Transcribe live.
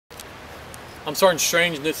I'm Sergeant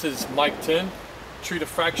Strange and this is Mike 10. Treat a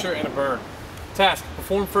fracture and a burn. Task: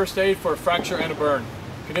 perform first aid for a fracture and a burn.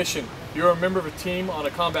 Condition: you are a member of a team on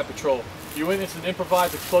a combat patrol. You witness an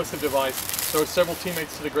improvised explosive device throw several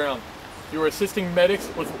teammates to the ground. You are assisting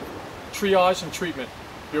medics with triage and treatment.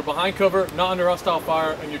 You're behind cover, not under hostile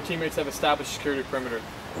fire, and your teammates have established security perimeter.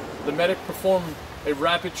 The medic performed a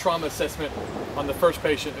rapid trauma assessment on the first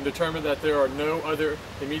patient and determined that there are no other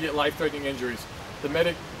immediate life-threatening injuries. The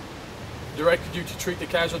medic directed you to treat the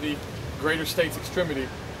casualty greater state's extremity,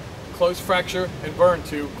 close fracture and burn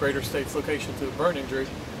to greater state's location to the burn injury.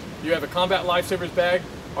 You have a combat lifesavers bag,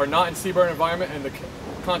 are not in CBurn environment, and the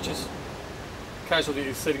conscious casualty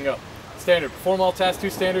is sitting up. Standard: perform all tasks to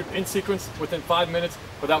standard in sequence within 5 minutes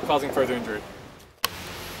without causing further injury.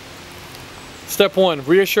 Step 1.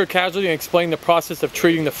 Reassure casualty and explain the process of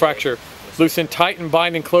treating the fracture. Loosen tight and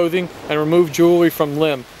binding clothing and remove jewelry from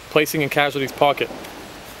limb, placing in casualty's pocket.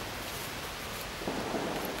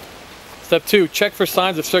 Step 2. Check for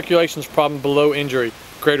signs of circulation problem below injury,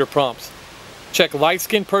 greater prompts. Check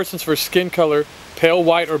light-skinned persons for skin color, pale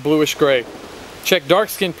white or bluish gray. Check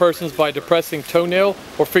dark-skinned persons by depressing toenail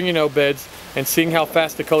or fingernail beds and seeing how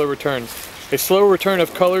fast the color returns. A slow return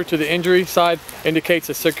of color to the injury side indicates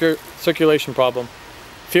a circulation problem.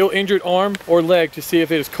 Feel injured arm or leg to see if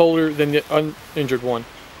it is colder than the uninjured one.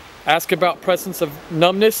 Ask about presence of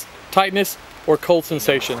numbness, tightness, or cold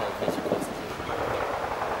sensation.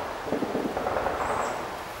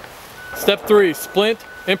 Step 3. Splint,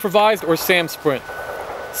 improvised, or SAM splint.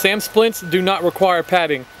 SAM splints do not require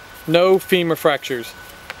padding. No femur fractures.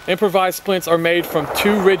 Improvised splints are made from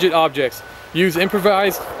 2 rigid objects. Use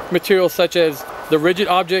improvised materials such as the rigid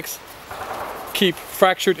objects keep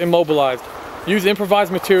fractured immobilized. Use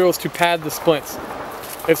improvised materials to pad the splints.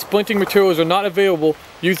 If splinting materials are not available,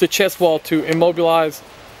 use the chest wall to immobilize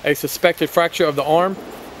a suspected fracture of the arm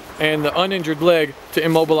and the uninjured leg to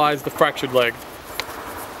immobilize the fractured leg.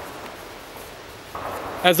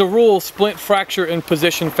 As a rule, splint fracture in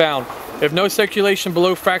position found. If no circulation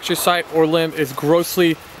below fracture site or limb is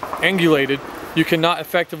grossly angulated, you cannot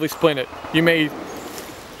effectively splint it. You may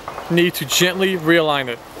need to gently realign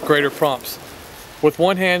it, greater prompts. With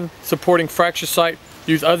one hand supporting fracture site,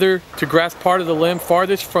 use other to grasp part of the limb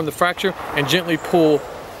farthest from the fracture and gently pull.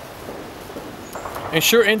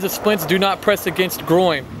 Ensure ends of splints do not press against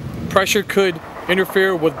groin. Pressure could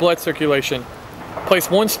interfere with blood circulation.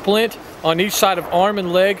 Place one splint on each side of arm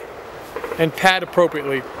and leg and pad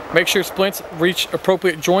appropriately. Make sure splints reach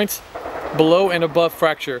appropriate joints below and above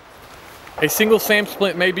fracture. A single SAM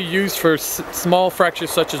splint may be used for small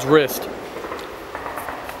fractures such as wrist.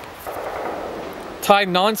 Tie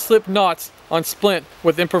non-slip knots on splint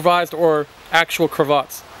with improvised or actual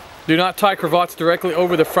cravats. Do not tie cravats directly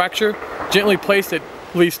over the fracture. Gently place at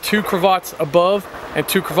least 2 cravats above and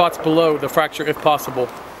 2 cravats below the fracture if possible.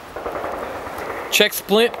 Check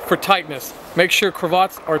splint for tightness. Make sure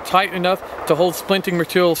cravats are tight enough to hold splinting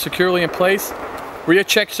material securely in place.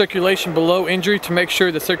 Recheck circulation below injury to make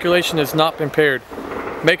sure the circulation is not impaired.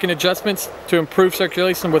 Making adjustments to improve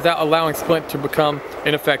circulation without allowing splint to become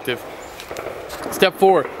ineffective. Step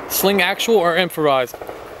 4. Sling actual or improvised.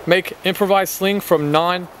 Make improvised sling from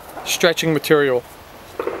non-stretching material.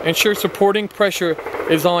 Ensure supporting pressure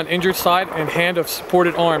is on injured side and hand of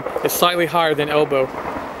supported arm is slightly higher than elbow.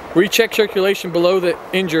 Recheck circulation below the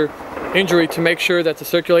injury to make sure that the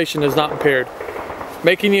circulation is not impaired.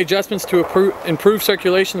 Making the adjustments to improve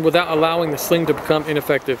circulation without allowing the sling to become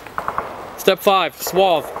ineffective. Step 5.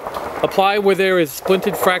 Swathe. Apply where there is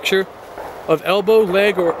splinted fracture of elbow,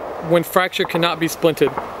 leg, or when fracture cannot be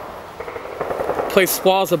splinted. Place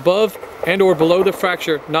swathes above and or below the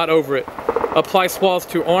fracture, not over it. Apply swathes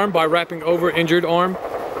to arm by wrapping over injured arm,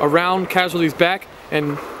 around casualty's back,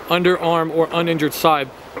 and under arm or uninjured side.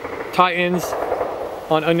 Tie ends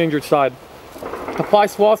on uninjured side. Apply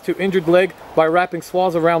swathes to injured leg by wrapping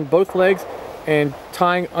swathes around both legs and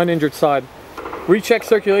tying uninjured side. Recheck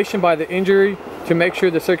circulation by the injury to make sure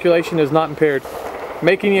the circulation is not impaired.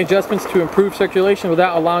 Making the adjustments to improve circulation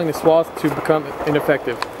without allowing the swathes to become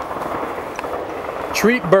ineffective.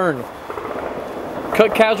 Treat burn.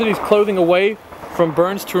 Cut casualties' clothing away from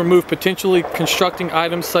burns to remove potentially constructing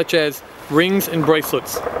items such as rings and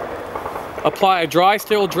bracelets. Apply a dry,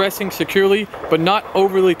 sterile dressing securely, but not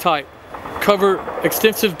overly tight. Cover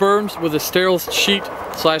extensive burns with a sterile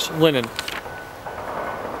sheet/linen.